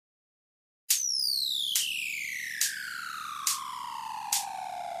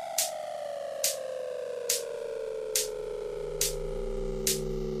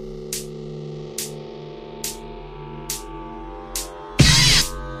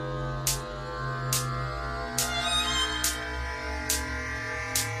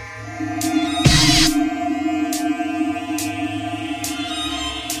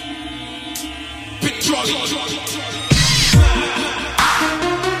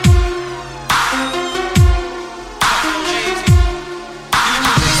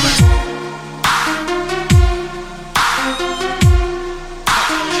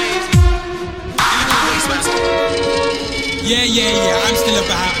Yeah, I'm still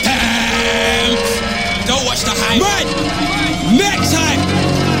about don't watch the hype. Man, next time.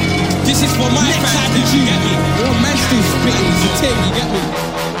 This is for my fans, you get me? Your man still spitting the thing, you get me?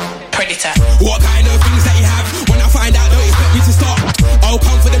 Preditah. What kind of things that you have? When I find out, don't expect me to stop. I'll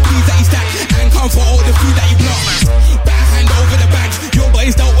come for the peas that you stack and come for all the food that you block. Back hand over the bags, your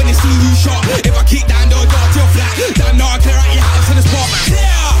boys don't wanna see you shot. If I kick down the door to your flat, then now I clear out your house on the spot.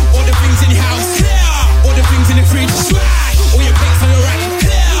 Clear all the things in your house, clear all the things in the fridge, smash all your plates on the rack,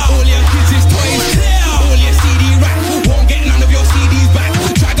 clear all your kids' toys, clear all your CD rack. Won't get none of your CDs back.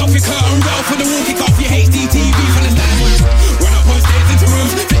 Drag off your curtain rail for the wall, kick off your HDTV from the stand. Run up on stage into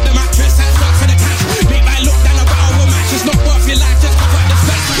rooms, flip the mattress and search for the cash. Make my look down a barrel of a match, it's not worth your life, just cough out the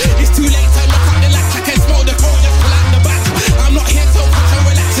scratch. It's too late to lock up the latch, I can smell the cold, just pull out the back. I'm not here to punch and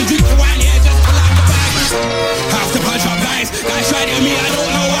relax and drink the wine here, just pull out the bag. Have to punch up guys tried it with me, I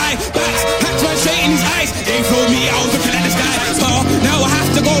don't know why. Backs, had to run straight in his eyes, they threw me, I was looking at the sky. So now I have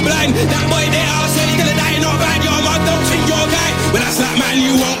to go blind, that boy there, I was ready till I die, not bad, yo man, don't think you're a guy. When I slap man,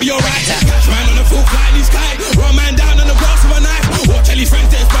 you won't be alright. Catch man on the full fly in the sky, run man down on the grass with a knife. Watch all his friends,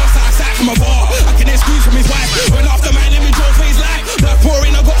 there's burst outside from a bar. I can excuse from his wife, when after man, let me draw for his life. Blood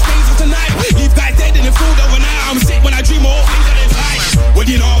pouring, I got stains of tonight. Leave guys dead in the field overnight. I'm sick when I dream of all things that is right. What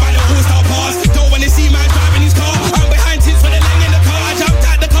do you know about the all-star pass? Don't wanna see man driving his car. I'm behind since for the lane in the car. I jumped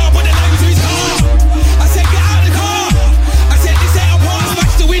out the car, put the lens to his car. I said get out the car. I said this ain't a pass.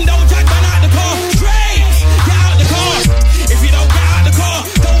 Smash the window, jack man out the car. Straight, get out the car. If you don't get out the car,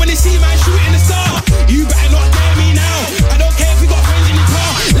 don't wanna see man shooting the star. You better not dare me now. I don't care if you got friends in the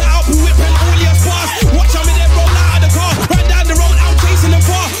car. Let out the whip and all your sparks. Watch how me then roll out of the car. Run down the road, I'm chasing them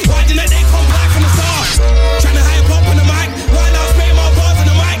far. Why didn't they come back from the start? Trying to hype up on the mic. Right now spray my bars on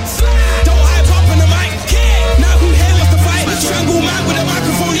the mic. Don't hype up on the mic. Now who here wants to fight? Strangle man with a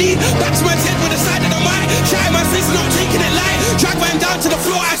microphone lead. Back to man's head with the side of the mic. Shy my face not taking it light. Drag man down to the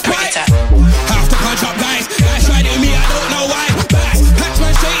floor, I spite. Have to punch up guys tried it with me, I don't know why. Backs, patch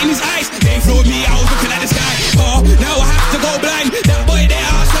man straight in his eyes. They throwed me, I was looking at the sky. Oh, now I have to go blind. That boy there,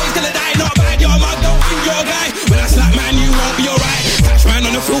 I was till I die. Not bad, yo man, don't think you're a guy. When I slap man, you won't be alright. Catch man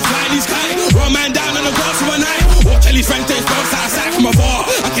on the full fly in his sky. Run man down on the grass with a knife. Watch all his friends take bounce outside from a bar.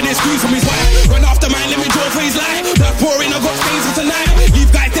 I can excuse from his wife. Run after man, let me draw for his life. Blood pouring, I got stains for tonight.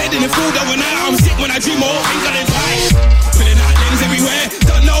 Leave guys dead in the field overnight. I'm sick when I dream of all things that is right. Filling out lanes everywhere.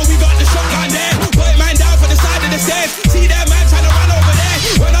 Don't know we got the shotgun there. Boy man down for the side of the stairs. See that man trying to run over there.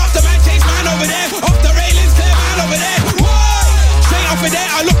 Run after man, chase man over there. Off the railings, clear man over there. Whoa! Straight off of there,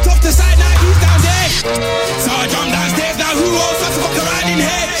 I looked off the side, now he's down there. So I jumped downstairs, now who else has to fuck around in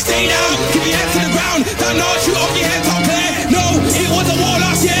here? Stay down, keep your hands to the ground. Don't know, shoot off your hands on clear. No, it was a war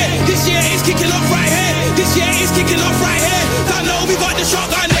last year. This year it's kicking off right here. This year it's kicking off right here. Don't know, we got the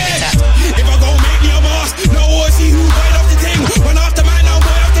shotgun there. If I go make me a boss, no one see who going off the thing. Run after man, now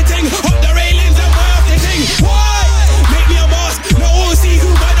boy off the thing. Up the railings and boy off the thing. Why? Make me a boss, no one see who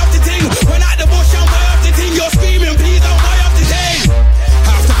going off the thing. Run out the bush and boy off the thing. You're screaming, please don't boy off the thing.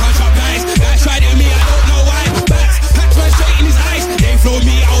 Have to punch up guys tried it with me, I don't know why. Backs, patch man straight in his eyes. They throwed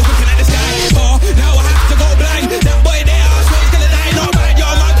me, I was looking at the sky. Oh, now I have to go blind. That boy there, I was waiting till I die. Not bad, yo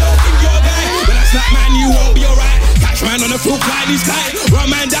man, don't think you're a guy. When I slap man, you won't be alright. Catch man on the full fly in his sky. Run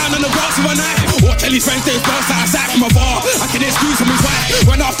man down on the grass with a knife. Watch all his friends take bounce outside from a bar. I can excuse from his wife.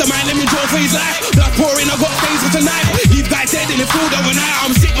 Run after man, let me draw for his life. Blood pouring, I got stains for tonight. Leave guys dead in the field overnight.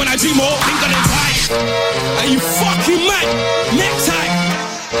 I'm sick when I dream of all things that is right. Are you fucking mad? Next time.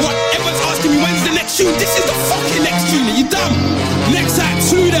 What? Everyone's asking me when's the next tune? This is the fucking next tune. Are you dumb? Next time,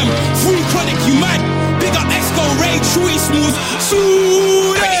 slew them. Free chronic, you mad? Big up Esco, Ray, Chewy, Smooth.